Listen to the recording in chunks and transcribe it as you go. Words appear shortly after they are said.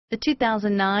The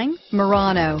 2009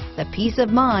 Murano, the peace of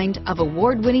mind of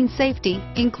award-winning safety,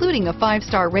 including a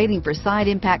 5-star rating for side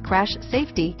impact crash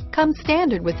safety, comes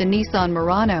standard with the Nissan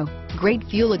Murano. Great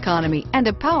fuel economy and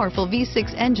a powerful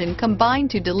V6 engine combine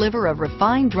to deliver a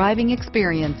refined driving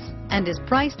experience and is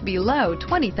priced below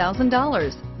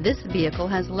 $20,000. This vehicle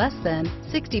has less than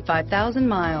 65,000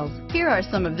 miles. Here are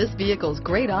some of this vehicle's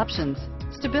great options: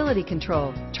 stability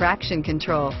control, traction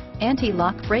control,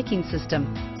 anti-lock braking system,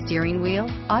 steering wheel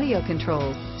audio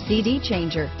controls, CD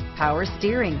changer, power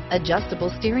steering,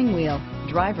 adjustable steering wheel,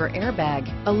 driver airbag,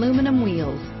 aluminum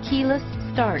wheels, keyless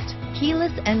start,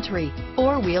 keyless entry,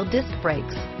 4-wheel disc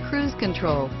brakes, cruise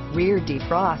control, rear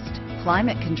defrost,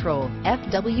 climate control,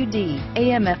 FWD,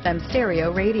 AM/FM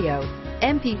stereo radio,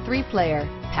 MP3 player,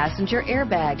 passenger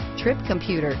airbag, trip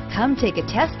computer. Come take a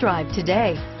test drive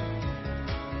today.